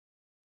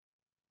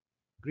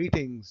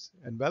Greetings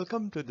and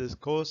welcome to this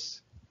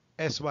course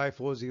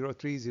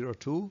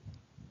SY40302,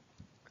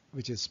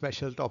 which is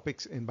Special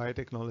Topics in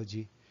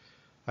Biotechnology.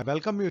 I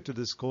welcome you to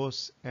this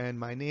course, and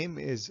my name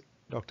is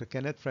Dr.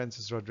 Kenneth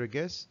Francis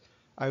Rodriguez.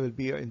 I will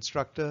be your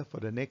instructor for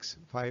the next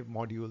 5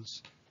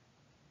 modules.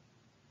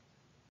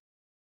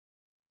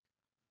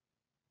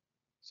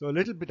 So a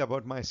little bit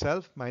about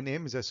myself. My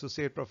name is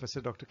Associate Professor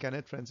Dr.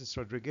 Kenneth Francis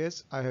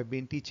Rodriguez. I have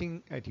been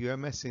teaching at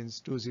UMS since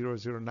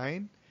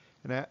 2009.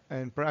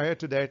 And prior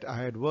to that, I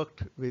had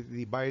worked with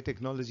the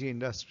biotechnology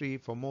industry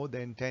for more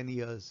than 10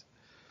 years.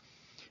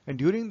 And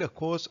during the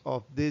course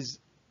of these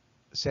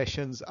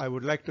sessions, I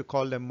would like to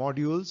call them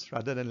modules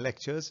rather than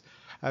lectures.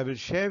 I will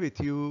share with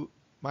you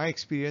my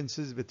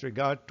experiences with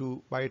regard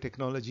to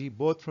biotechnology,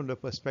 both from the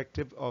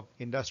perspective of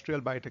industrial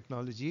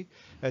biotechnology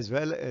as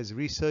well as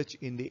research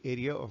in the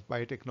area of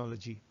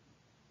biotechnology.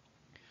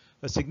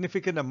 A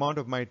significant amount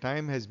of my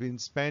time has been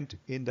spent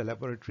in the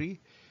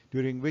laboratory,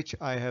 during which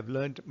I have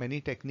learned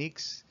many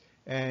techniques,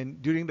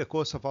 and during the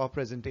course of our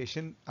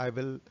presentation, I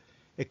will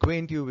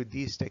acquaint you with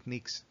these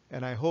techniques,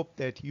 and I hope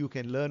that you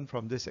can learn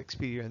from this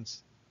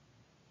experience.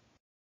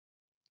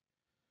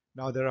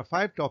 Now, there are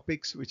 5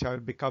 topics which I will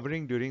be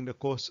covering during the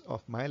course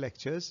of my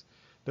lectures.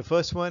 The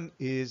first one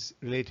is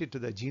related to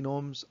the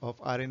genomes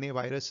of RNA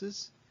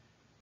viruses.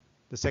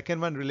 The second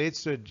one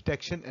relates to the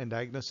detection and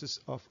diagnosis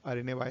of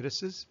RNA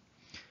viruses.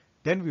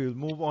 Then we will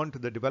move on to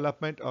the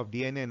development of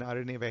DNA and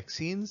RNA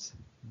vaccines,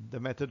 the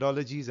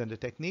methodologies and the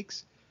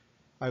techniques.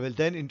 I will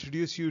then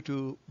introduce you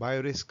to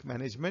biorisk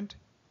management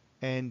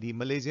and the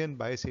Malaysian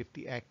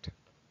Biosafety Act.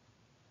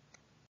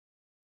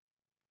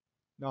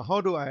 Now, how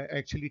do I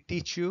actually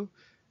teach you?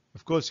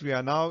 Of course, we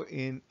are now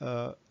in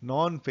a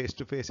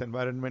non-face-to-face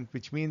environment,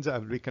 which means I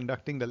will be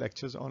conducting the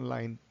lectures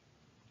online.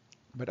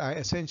 But I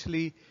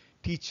essentially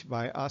teach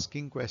by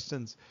asking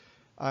questions.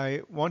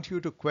 I want you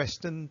to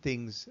question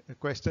things,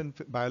 question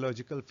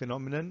biological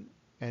phenomenon,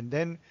 and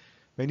then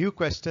when you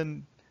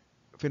question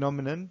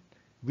phenomenon,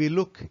 we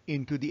look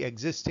into the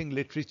existing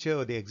literature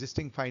or the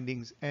existing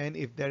findings, and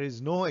if there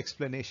is no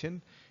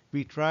explanation,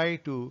 we try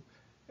to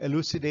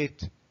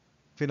elucidate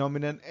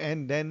phenomenon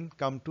and then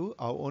come to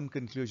our own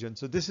conclusion.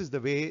 So this is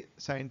the way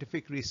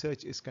scientific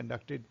research is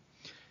conducted.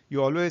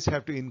 You always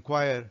have to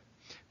inquire,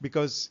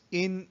 because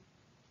in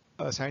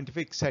a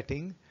scientific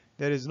setting,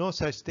 there is no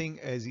such thing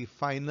as the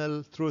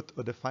final truth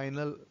or the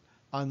final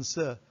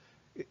answer.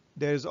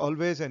 There is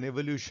always an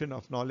evolution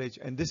of knowledge,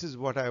 and this is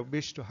what I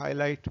wish to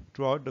highlight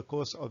throughout the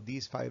course of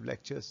these 5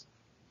 lectures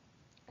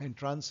and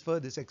transfer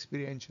this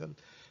experiential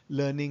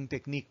learning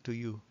technique to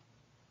you.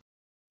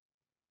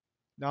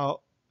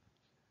 Now,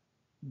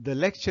 the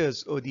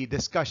lectures or the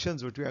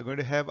discussions which we are going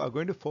to have are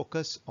going to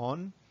focus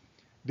on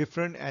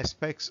different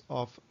aspects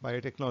of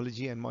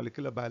biotechnology and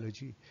molecular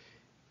biology.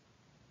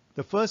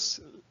 The first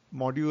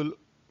module,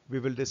 we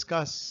will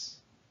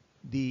discuss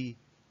the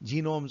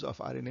genomes of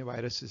RNA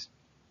viruses.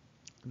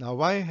 Now,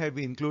 why have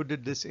we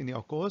included this in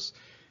your course?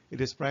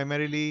 It is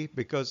primarily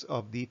because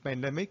of the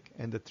pandemic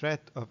and the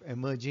threat of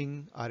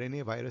emerging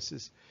RNA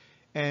viruses.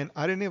 And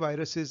RNA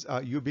viruses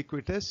are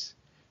ubiquitous.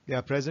 They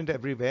are present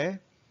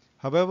everywhere.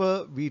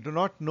 However, we do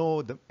not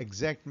know the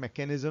exact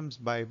mechanisms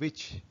by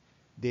which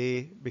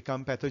they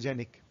become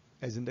pathogenic.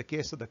 As in the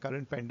case of the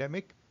current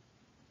pandemic,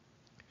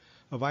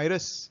 a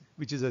virus,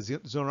 which is a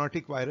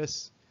zoonotic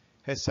virus,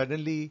 has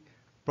suddenly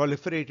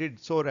proliferated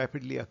so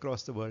rapidly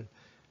across the world.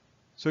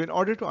 So in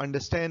order to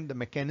understand the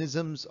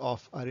mechanisms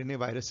of RNA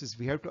viruses,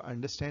 we have to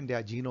understand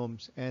their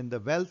genomes, and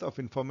the wealth of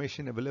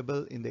information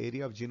available in the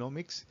area of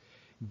genomics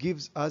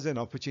gives us an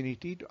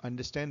opportunity to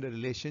understand the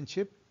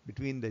relationship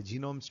between the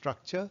genome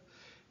structure,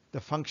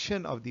 the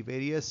function of the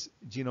various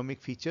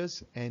genomic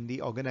features, and the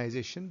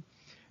organization,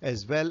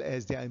 as well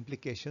as their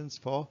implications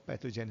for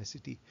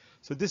pathogenicity.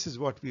 So this is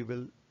what we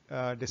will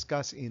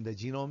discuss in the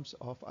genomes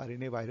of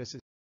RNA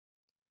viruses.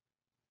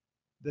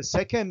 The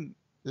second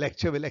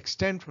lecture will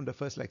extend from the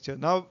first lecture.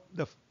 Now,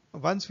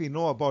 once we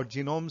know about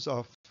genomes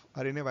of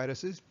RNA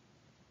viruses,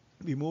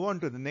 we move on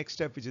to the next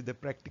step, which is the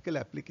practical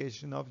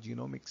application of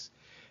genomics.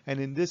 And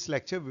in this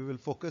lecture, we will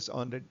focus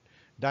on the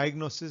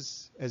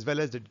diagnosis as well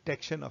as the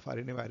detection of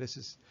RNA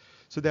viruses.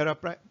 So there are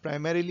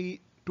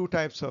primarily 2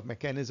 types of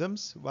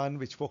mechanisms. One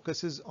which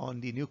focuses on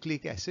the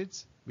nucleic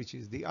acids, which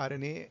is the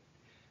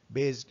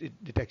RNA-based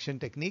detection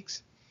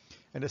techniques.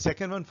 And the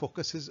second one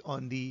focuses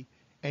on the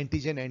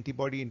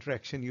antigen-antibody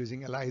interaction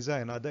using ELISA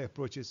and other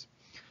approaches.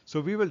 So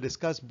we will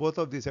discuss both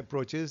of these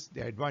approaches,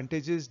 the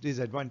advantages,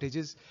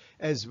 disadvantages,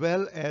 as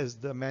well as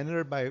the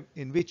manner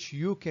in which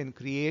you can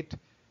create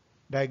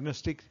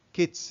diagnostic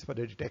kits for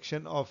the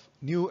detection of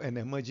new and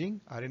emerging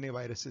RNA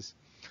viruses.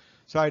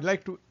 So I'd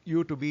like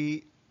you to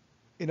be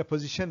in a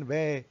position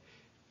where,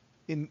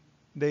 in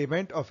the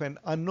event of an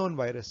unknown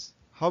virus,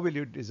 how will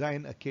you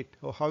design a kit,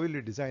 or how will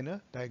you design a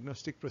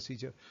diagnostic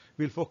procedure?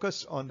 We'll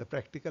focus on the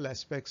practical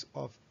aspects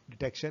of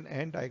detection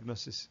and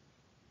diagnosis.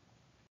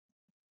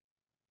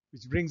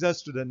 Which brings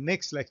us to the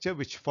next lecture,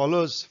 which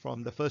follows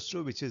from the first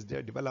 2, which is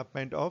the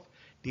development of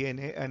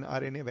DNA and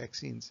RNA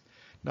vaccines.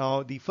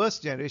 Now, the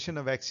first generation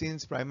of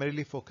vaccines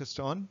primarily focused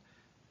on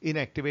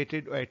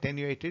inactivated or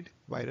attenuated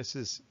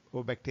viruses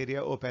or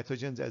bacteria or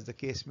pathogens, as the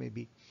case may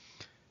be.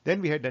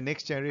 Then we had the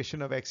next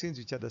generation of vaccines,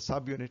 which are the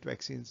subunit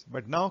vaccines.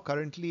 But now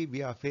currently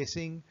we are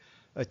facing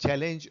a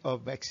challenge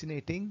of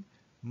vaccinating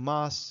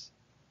mass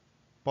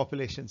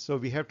populations. So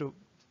we have to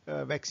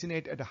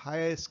vaccinate at a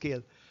higher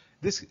scale.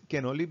 This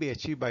can only be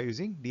achieved by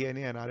using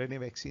DNA and RNA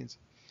vaccines.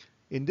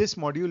 In this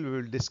module, we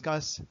will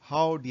discuss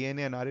how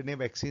DNA and RNA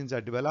vaccines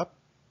are developed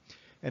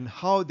and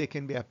how they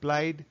can be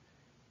applied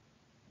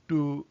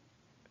to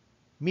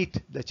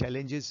meet the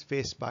challenges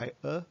faced by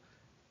a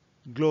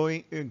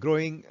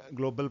growing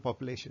global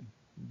population.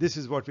 This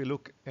is what we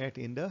look at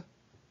in the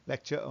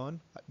lecture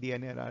on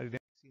DNA and RNA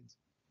vaccines.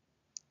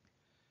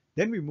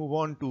 Then we move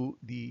on to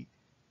the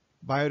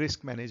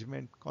biorisk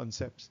management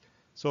concepts.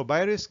 So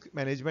biorisk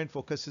management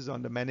focuses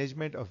on the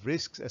management of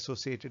risks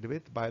associated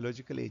with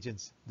biological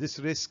agents. These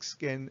risks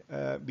can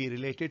be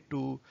related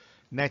to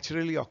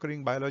naturally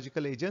occurring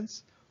biological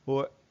agents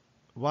or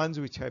ones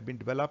which have been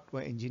developed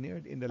or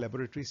engineered in the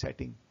laboratory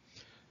setting.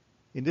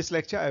 In this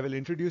lecture, I will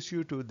introduce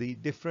you to the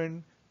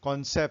different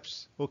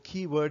concepts or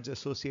keywords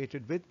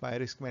associated with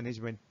biorisk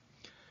management.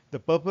 The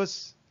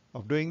purpose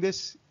of doing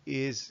this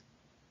is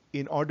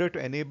in order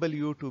to enable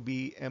you to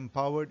be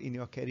empowered in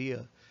your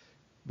career.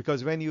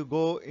 Because when you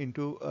go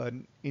into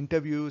an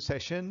interview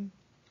session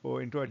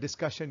or into a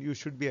discussion, you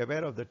should be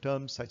aware of the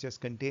terms such as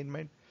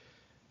containment,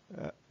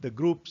 the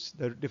groups,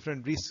 the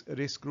different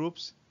risk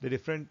groups, the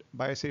different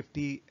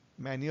biosafety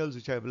manuals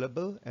which are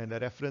available, and the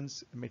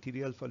reference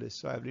material for this.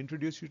 So I will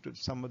introduce you to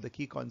some of the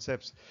key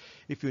concepts.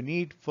 If you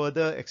need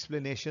further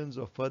explanations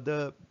or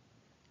further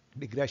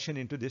digression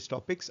into these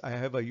topics, I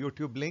have a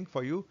YouTube link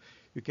for you.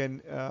 You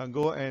can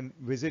go and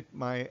visit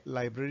my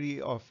library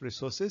of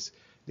resources.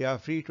 They are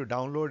free to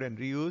download and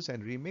reuse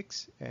and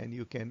remix, and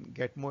you can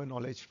get more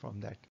knowledge from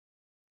that.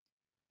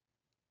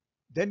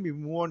 Then we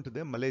move on to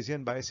the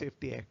Malaysian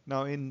Biosafety Act.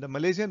 Now in the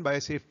Malaysian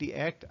Biosafety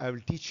Act, I will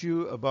teach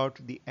you about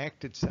the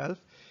Act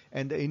itself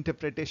and the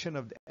interpretation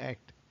of the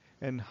Act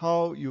and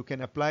how you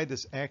can apply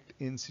this Act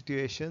in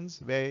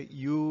situations where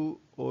you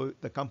or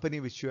the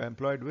company which you are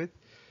employed with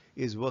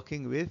is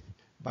working with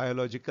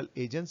biological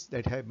agents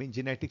that have been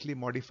genetically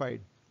modified.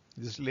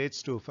 This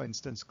relates to, for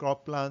instance,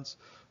 crop plants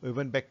or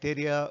even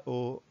bacteria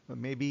or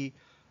maybe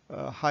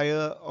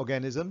higher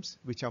organisms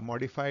which are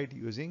modified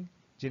using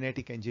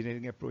genetic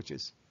engineering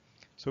approaches.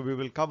 So we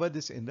will cover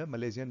this in the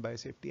Malaysian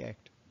Biosafety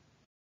Act.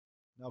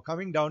 Now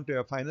coming down to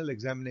your final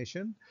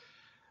examination,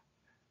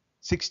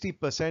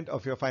 60%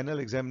 of your final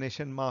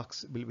examination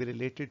marks will be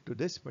related to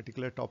this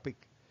particular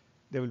topic.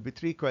 There will be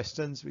 3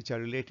 questions which are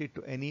related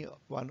to any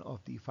one of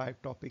the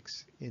 5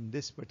 topics in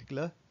this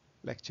particular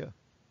lecture.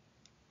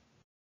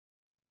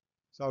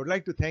 So I would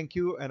like to thank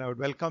you and I would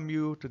welcome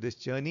you to this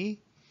journey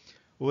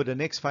over the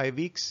next 5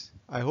 weeks.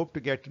 I hope to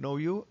get to know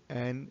you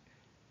and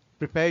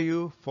prepare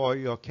you for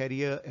your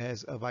career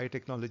as a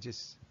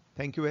biotechnologist.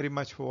 Thank you very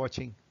much for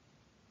watching.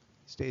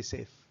 Stay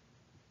safe.